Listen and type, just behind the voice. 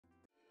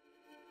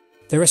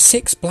There are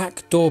 6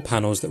 black door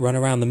panels that run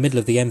around the middle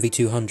of the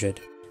NV200.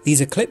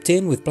 These are clipped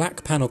in with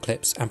black panel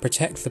clips and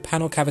protect the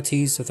panel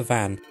cavities of the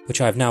van,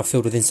 which I have now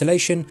filled with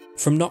insulation,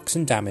 from knocks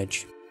and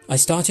damage. I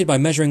started by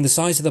measuring the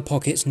size of the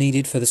pockets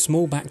needed for the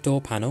small back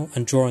door panel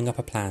and drawing up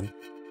a plan.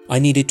 I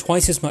needed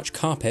twice as much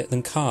carpet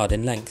than card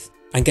in length,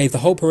 and gave the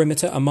whole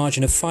perimeter a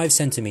margin of 5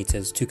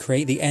 cm to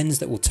create the ends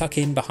that will tuck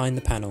in behind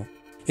the panel.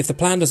 If the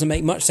plan doesn't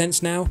make much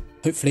sense now,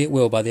 hopefully it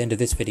will by the end of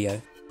this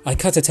video. I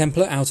cut a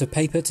template out of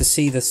paper to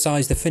see the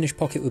size the finished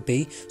pocket would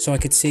be, so I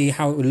could see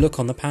how it would look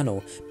on the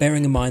panel,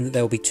 bearing in mind that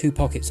there will be 2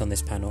 pockets on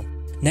this panel.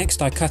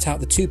 Next, I cut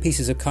out the 2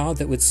 pieces of card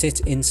that would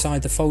sit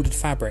inside the folded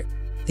fabric.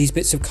 These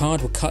bits of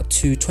card were cut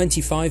to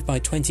 25 by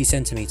 20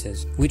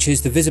 cm, which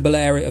is the visible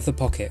area of the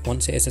pocket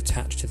once it is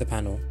attached to the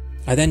panel.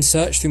 I then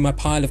searched through my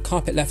pile of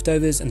carpet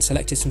leftovers and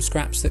selected some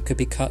scraps that could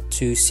be cut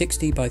to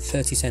 60 by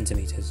 30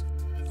 cm.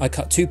 I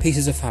cut 2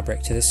 pieces of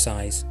fabric to this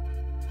size.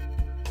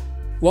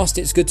 Whilst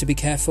it's good to be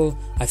careful,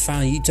 I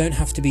found you don't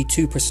have to be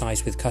too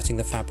precise with cutting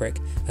the fabric,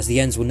 as the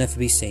ends will never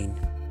be seen.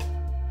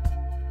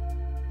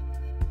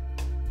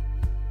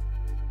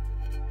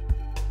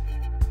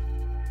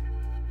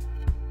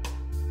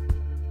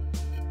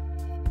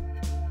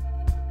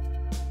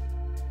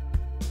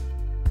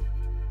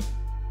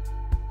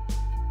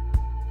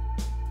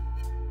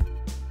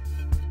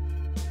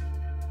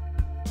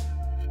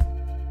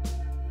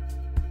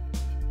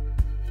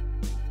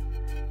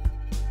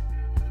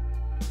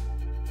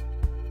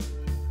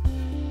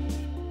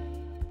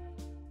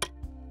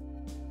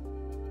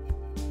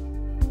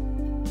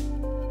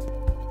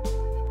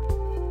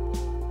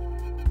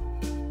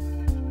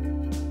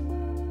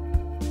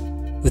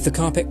 With the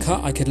carpet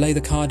cut, I could lay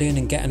the card in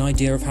and get an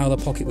idea of how the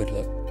pocket would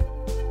look.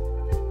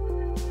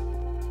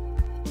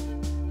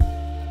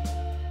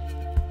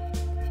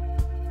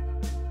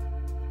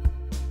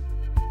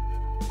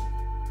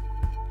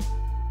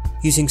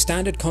 Using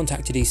standard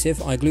contact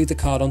adhesive, I glued the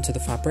card onto the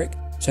fabric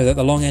so that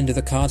the long end of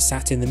the card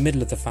sat in the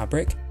middle of the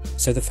fabric,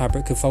 so the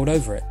fabric could fold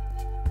over it.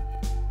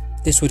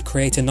 This would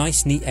create a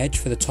nice neat edge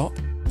for the top,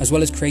 as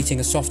well as creating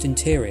a soft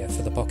interior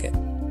for the pocket.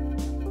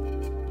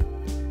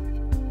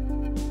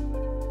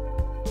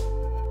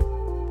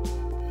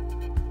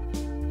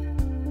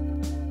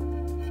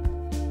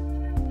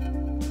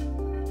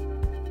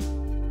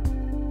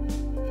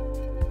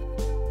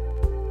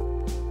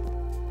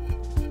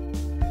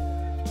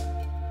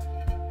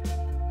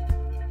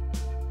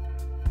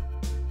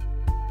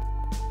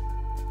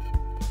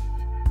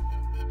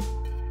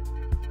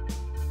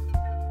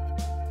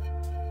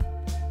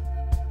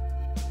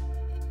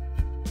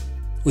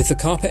 With the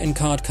carpet and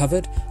card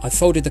covered, I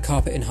folded the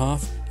carpet in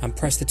half and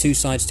pressed the 2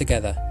 sides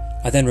together.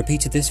 I then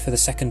repeated this for the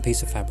second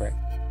piece of fabric.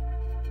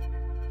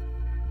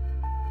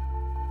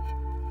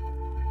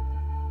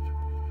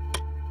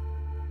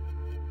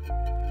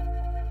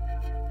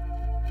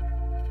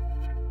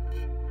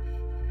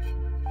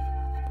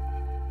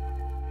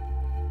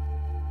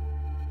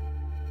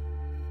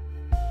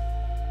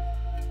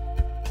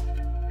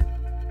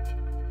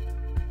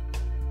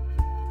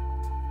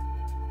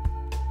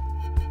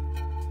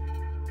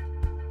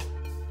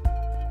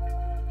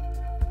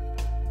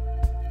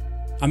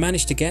 I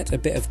managed to get a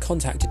bit of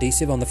contact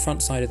adhesive on the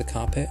front side of the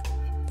carpet,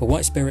 but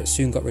white spirit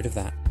soon got rid of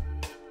that.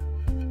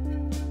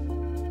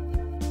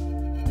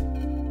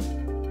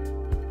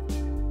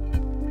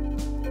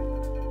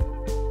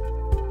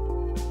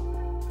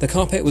 The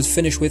carpet was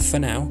finished with for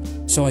now,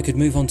 so I could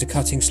move on to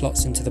cutting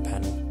slots into the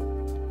panel.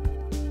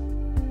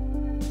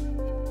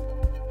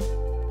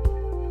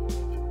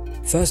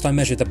 First, I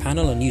measured the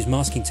panel and used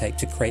masking tape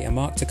to create a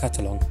mark to cut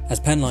along, as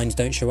pen lines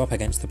don't show up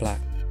against the black.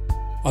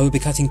 I would be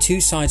cutting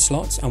 2 side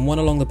slots and 1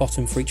 along the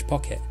bottom for each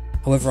pocket.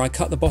 However, I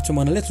cut the bottom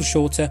one a little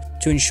shorter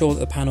to ensure that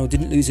the panel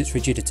didn't lose its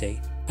rigidity.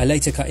 I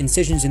later cut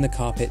incisions in the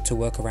carpet to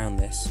work around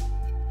this.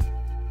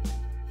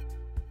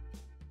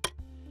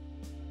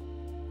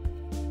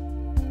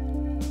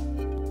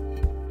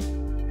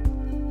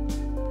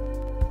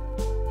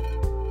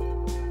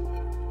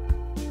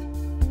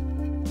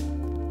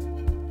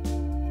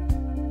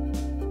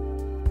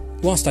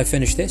 Whilst I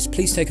finish this,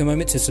 please take a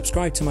moment to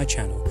subscribe to my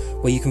channel,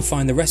 where you can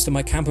find the rest of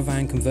my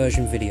campervan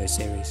conversion video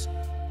series.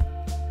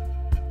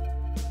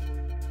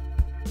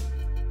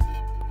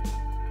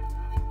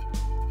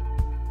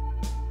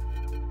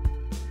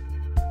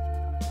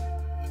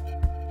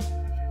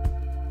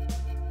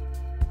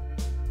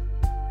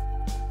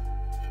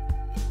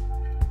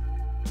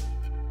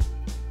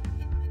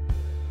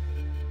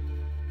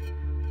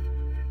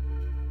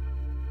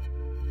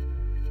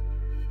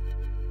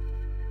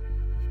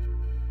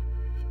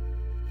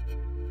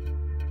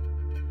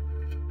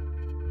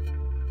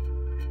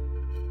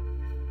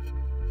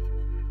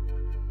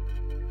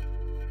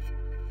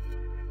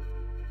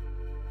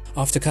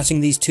 After cutting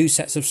these 2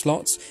 sets of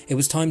slots, it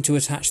was time to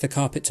attach the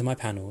carpet to my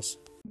panels.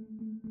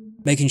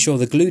 Making sure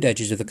the glued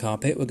edges of the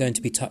carpet were going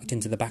to be tucked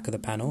into the back of the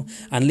panel,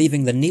 and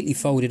leaving the neatly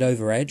folded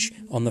over edge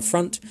on the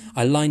front,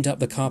 I lined up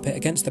the carpet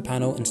against the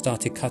panel and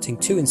started cutting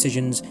 2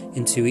 incisions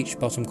into each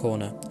bottom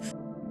corner.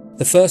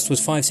 The first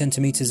was 5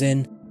 cm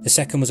in, the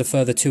second was a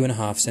further 2.5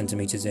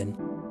 cm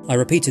in. I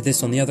repeated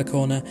this on the other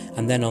corner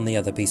and then on the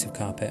other piece of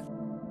carpet.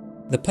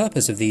 The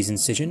purpose of these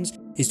incisions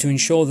is to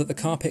ensure that the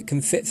carpet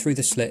can fit through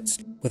the slits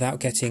without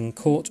getting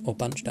caught or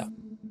bunched up.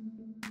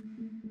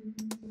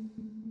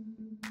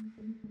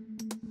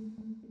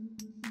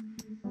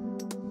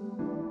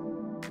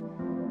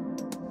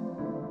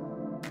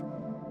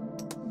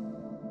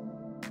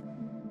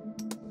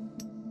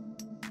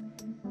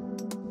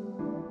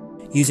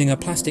 Using a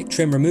plastic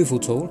trim removal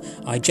tool,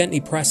 I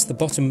gently pressed the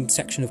bottom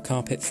section of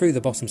carpet through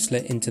the bottom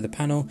slit into the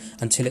panel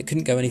until it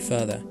couldn't go any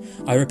further.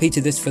 I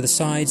repeated this for the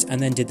sides and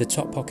then did the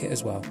top pocket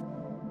as well.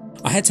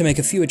 I had to make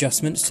a few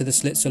adjustments to the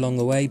slits along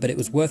the way, but it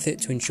was worth it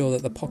to ensure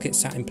that the pocket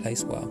sat in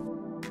place well.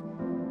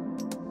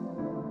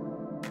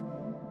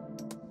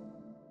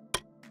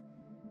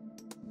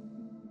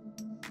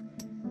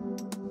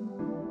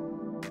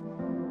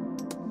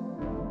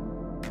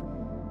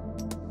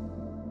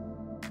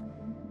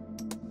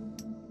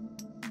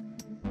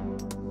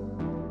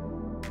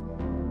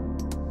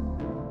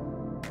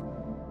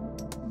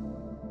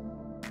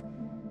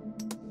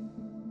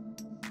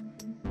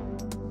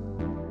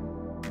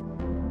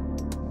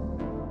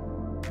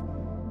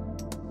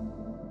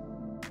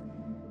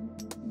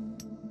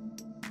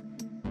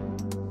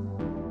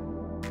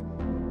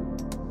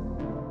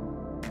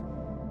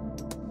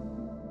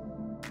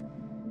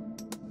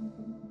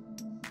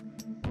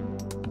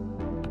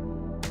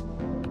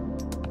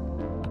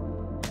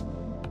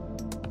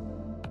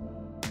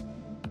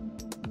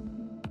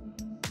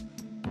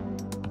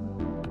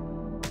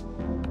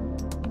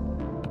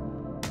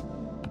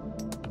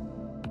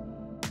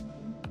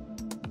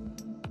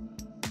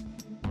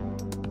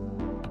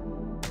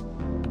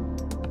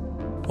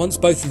 Once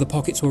both of the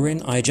pockets were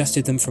in, I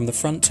adjusted them from the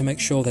front to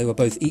make sure they were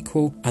both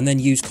equal, and then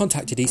used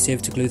contact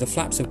adhesive to glue the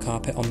flaps of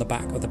carpet on the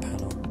back of the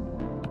panel.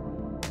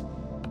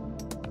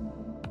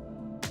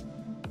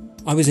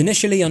 I was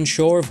initially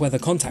unsure of whether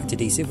contact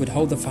adhesive would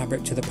hold the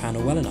fabric to the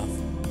panel well enough,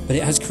 but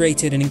it has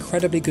created an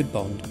incredibly good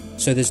bond,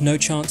 so there's no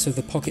chance of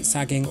the pocket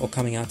sagging or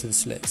coming out of the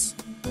slits.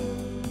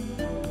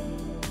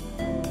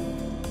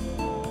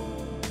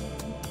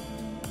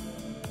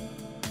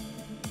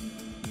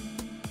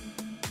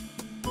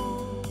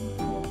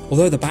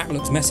 Although the back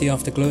looks messy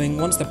after gluing,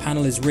 once the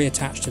panel is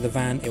reattached to the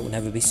van, it will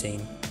never be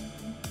seen.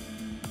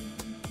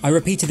 I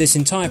repeated this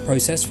entire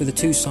process for the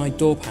two side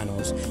door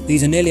panels.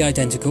 These are nearly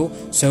identical,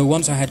 so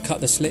once I had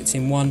cut the slits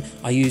in one,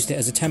 I used it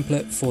as a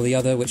template for the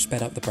other, which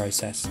sped up the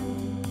process.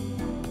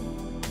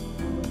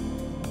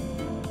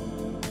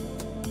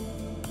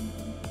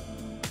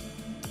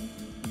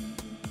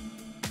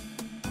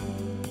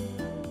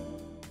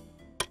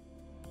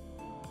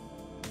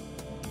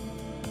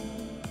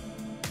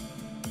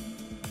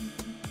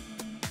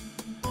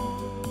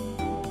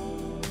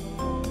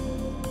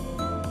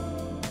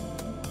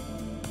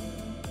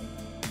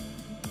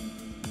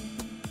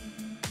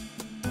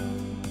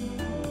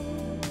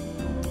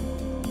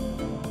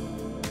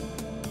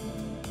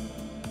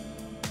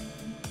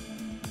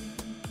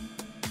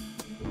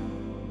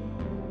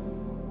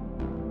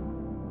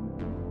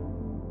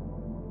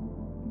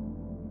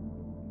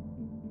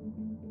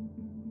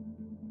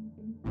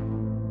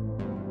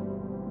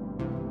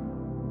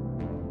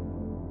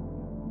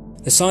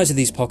 The size of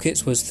these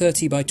pockets was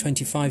 30 by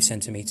 25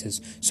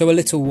 centimeters, so a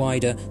little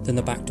wider than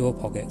the back door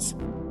pockets.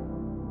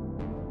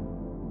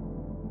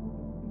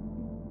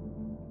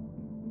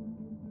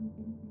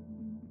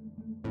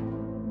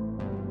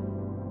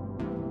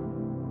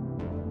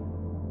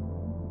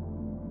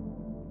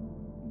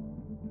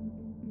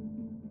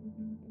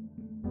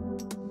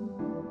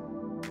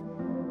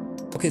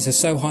 Pockets are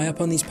so high up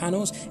on these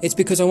panels, it's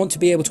because I want to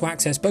be able to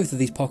access both of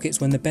these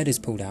pockets when the bed is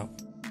pulled out.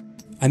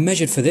 I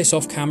measured for this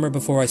off camera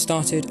before I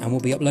started and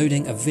will be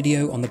uploading a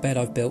video on the bed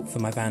I've built for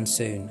my van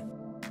soon.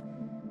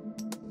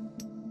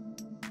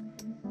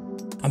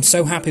 I'm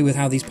so happy with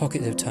how these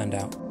pockets have turned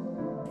out.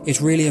 It's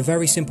really a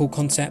very simple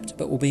concept,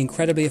 but will be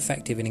incredibly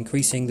effective in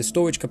increasing the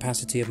storage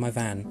capacity of my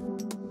van.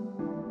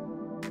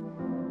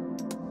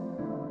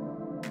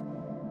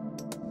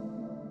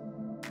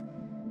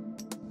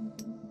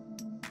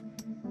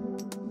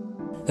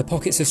 The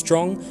pockets are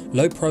strong,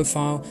 low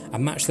profile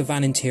and match the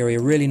van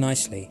interior really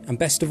nicely, and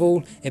best of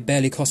all, it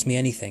barely cost me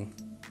anything.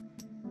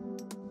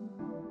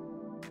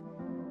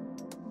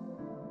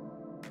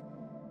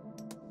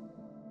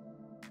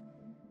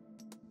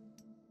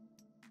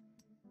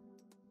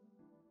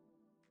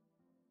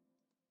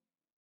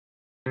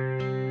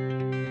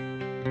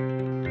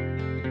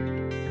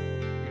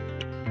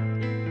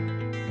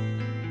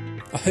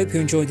 I hope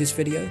you enjoyed this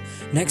video.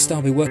 Next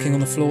I'll be working on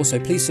the floor, so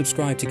please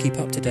subscribe to keep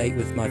up to date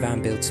with my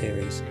van build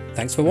series.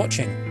 Thanks for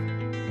watching.